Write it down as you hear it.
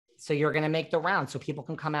So you're going to make the round so people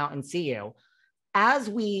can come out and see you. As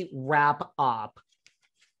we wrap up,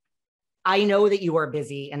 I know that you are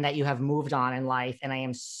busy and that you have moved on in life. And I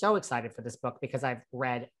am so excited for this book because I've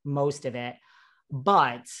read most of it,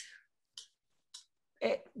 but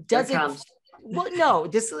it doesn't. Well, no,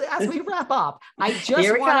 just as we wrap up, I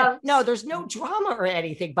just want to, no, there's no drama or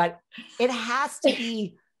anything, but it has to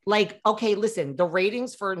be like, okay, listen, the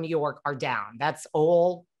ratings for New York are down. That's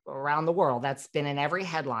all around the world. That's been in every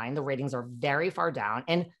headline. The ratings are very far down.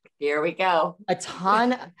 And here we go. A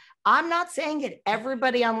ton. I'm not saying it.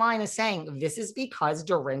 Everybody online is saying this is because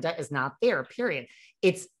Dorinda is not there, period.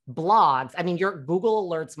 It's blogs. I mean, your Google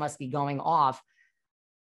alerts must be going off.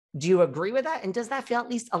 Do you agree with that? And does that feel at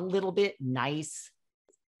least a little bit nice?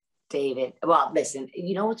 David, well, listen,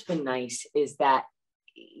 you know, what's been nice is that,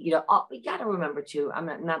 you know, we got to remember too,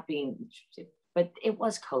 I'm not being, but it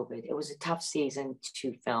was COVID. It was a tough season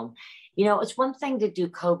to film. You know, it's one thing to do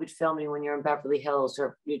COVID filming when you're in Beverly Hills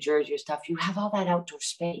or New Jersey or stuff. You have all that outdoor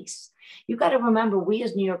space. You got to remember, we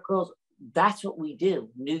as New York girls, that's what we do.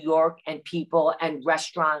 New York and people and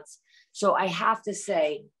restaurants. So I have to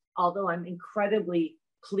say, although I'm incredibly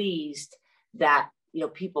pleased that, you know,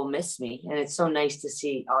 people miss me, and it's so nice to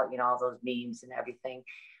see all, you know, all those memes and everything.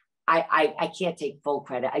 I can't take full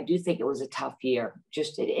credit. I do think it was a tough year.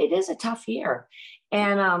 Just it is a tough year,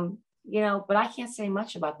 and you know, but I can't say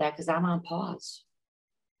much about that because I'm on pause,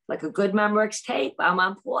 like a good Memorex tape. I'm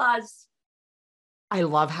on pause. I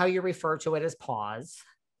love how you refer to it as pause.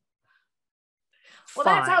 Well,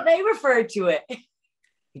 that's how they refer to it.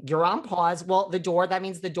 You're on pause. Well, the door, that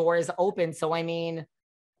means the door is open. So, I mean,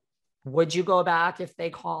 would you go back if they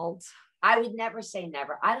called? I would never say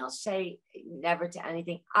never. I don't say never to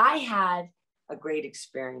anything. I had a great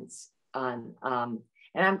experience on, and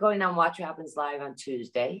I'm going on Watch What Happens Live on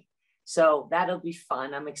Tuesday. So that'll be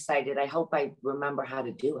fun. I'm excited. I hope I remember how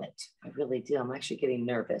to do it. I really do. I'm actually getting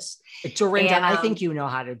nervous. Dorinda, I think you know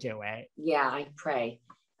how to do it. Yeah, I pray.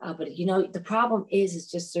 But you know, the problem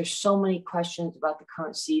is just there's so many questions about the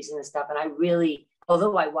current season and stuff. And I really,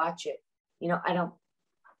 although I watch it, you know, I don't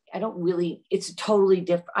really, it's totally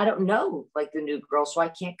different. I don't know like the new girl, so I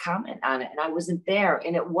can't comment on it. And I wasn't there,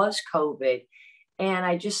 and it was COVID. And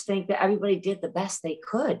I just think that everybody did the best they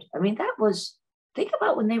could. I mean, think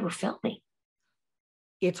about when they were filming.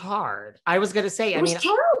 It's hard. I was going to say, it was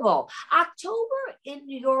terrible. October in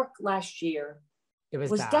New York last year, it was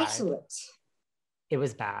desolate. It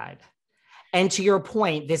was bad. And to your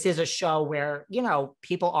point, this is a show where, you know,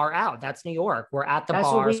 people are out. That's New York. We're at the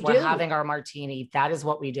bars. We're having our martini. That is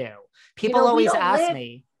what we do. People always ask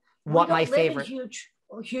me what my favorite.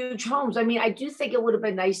 Huge homes. I mean, I do think it would have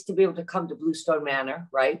been nice to be able to come to Blue Stone Manor,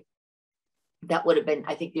 right? That would have been,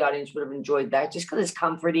 I think the audience would have enjoyed that just because it's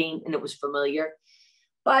comforting and it was familiar.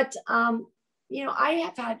 But, you know,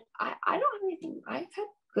 I don't have anything. I've had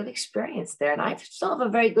good experience there, and I still have a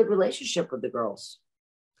very good relationship with the girls.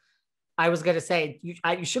 I was going to say,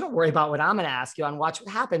 you shouldn't worry about what I'm going to ask you on Watch What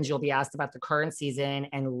Happens. You'll be asked about the current season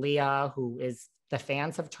and Leah, who is, the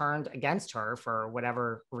fans have turned against her for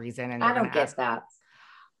whatever reason. And I don't get that.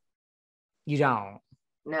 You don't?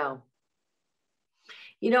 No.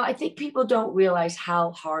 You know, I think people don't realize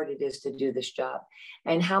how hard it is to do this job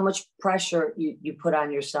and how much pressure you put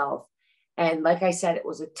on yourself. And like I said, it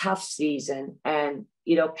was a tough season. And,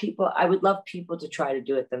 you know, I would love people to try to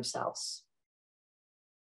do it themselves.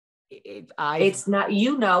 It's not,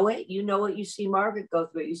 you know it. You see Margaret go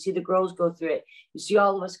through it. You see the girls go through it. You see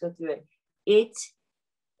all of us go through it. It's,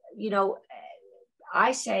 you know,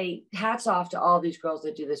 I say hats off to all these girls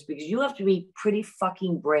that do this, because you have to be pretty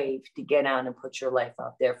fucking brave to get on and put your life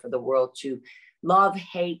out there for the world to love,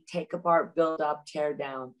 hate, take apart, build up, tear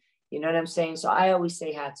down. You know what I'm saying? So I always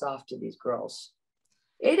say hats off to these girls.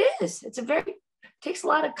 It is. Takes a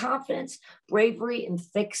lot of confidence, bravery, and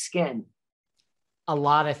thick skin. A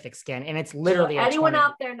lot of thick skin. And it's literally anyone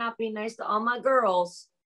out there not being nice to all my girls,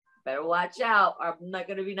 better watch out. I'm not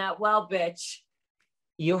going to be not well, bitch.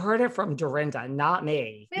 You heard it from Dorinda, not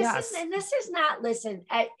me. This is not, listen,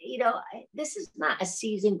 you know, this is not a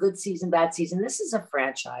season, good season, bad season. This is a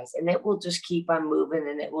franchise, and it will just keep on moving,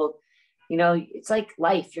 and it will, you know, it's like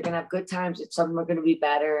life. You're going to have good times. Some of them are going to be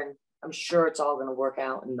better, and I'm sure it's all going to work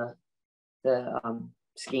out in the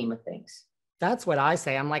scheme of things. That's what I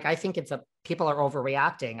say. I'm like, I think people are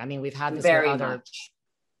overreacting. I mean, we've had this very much.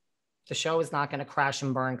 The show is not going to crash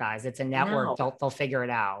and burn, guys. It's a network. No. They'll figure it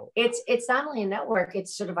out. It's not only a network,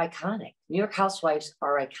 it's sort of iconic. New York Housewives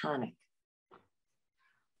are iconic.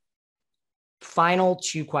 Final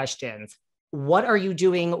 2 questions. What are you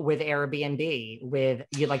doing with Airbnb? With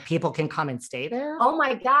you, like, people can come and stay there? Oh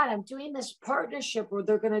my God, I'm doing this partnership where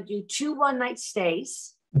they're going to do 2 one-night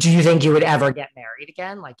stays. Do you think you would ever get married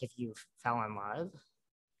again? Like if you fell in love?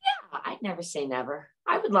 I'd never say never.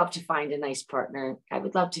 I would love to find a nice partner. I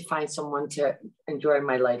would love to find someone to enjoy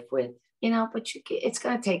my life with, but it's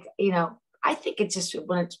going to take, I think it's just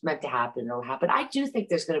when it's meant to happen, it'll happen. I do think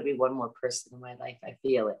there's going to be one more person in my life. I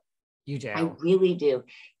feel it. You do? I really do.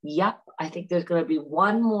 Yep. I think there's going to be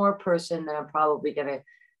one more person that I'm probably going to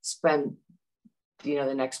spend,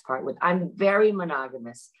 the next part with. I'm very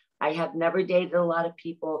monogamous. I have never dated a lot of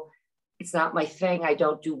people. It's not my thing. I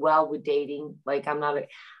don't do well with dating. Like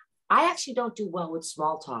I actually don't do well with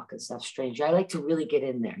small talk and stuff, stranger. I like to really get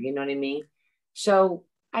in there. You know what I mean? So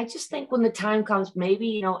I just think when the time comes,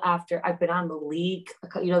 maybe, after I've been on the League,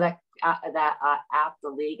 that app, the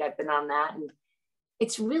League, I've been on that. And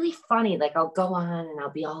it's really funny. Like I'll go on and I'll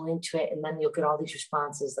be all into it. And then you'll get all these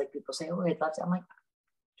responses. Like people say, oh, I'd love to. I'm like,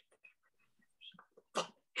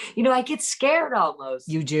 I get scared almost.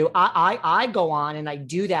 You do. I go on and I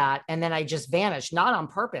do that. And then I just vanish, not on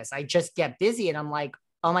purpose. I just get busy and I'm like,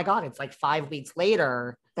 oh my God, it's like 5 weeks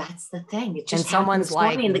later. That's the thing. It just and someone's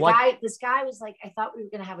like, and this guy was like, I thought we were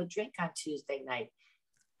going to have a drink on Tuesday night.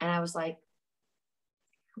 And I was like,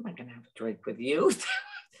 I'm not going to have a drink with you.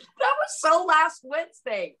 That was so last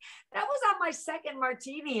Wednesday. That was on my second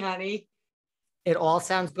martini, honey. It all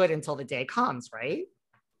sounds good until the day comes, right?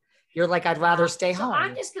 You're like, I'd rather stay home.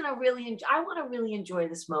 I'm just going to really enjoy. I want to really enjoy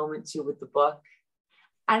this moment too with the book.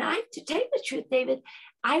 And to tell you the truth, David,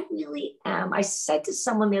 I really am. I said to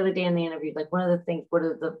someone the other day in the interview, like one of the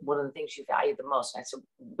things you value the most? And I said,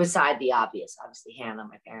 beside the obvious, obviously, Hannah,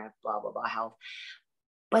 my parents, blah, blah, blah, health.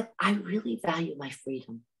 But I really value my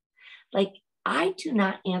freedom. Like I do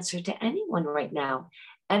not answer to anyone right now.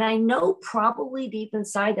 And I know probably deep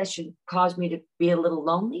inside that should cause me to be a little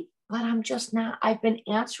lonely, but I'm just not. I've been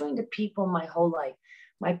answering to people my whole life,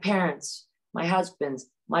 my parents, my husbands,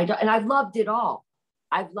 and I've loved it all.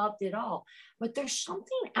 I've loved it all. But there's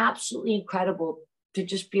something absolutely incredible to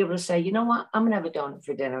just be able to say, you know what? I'm going to have a donut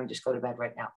for dinner and just go to bed right now.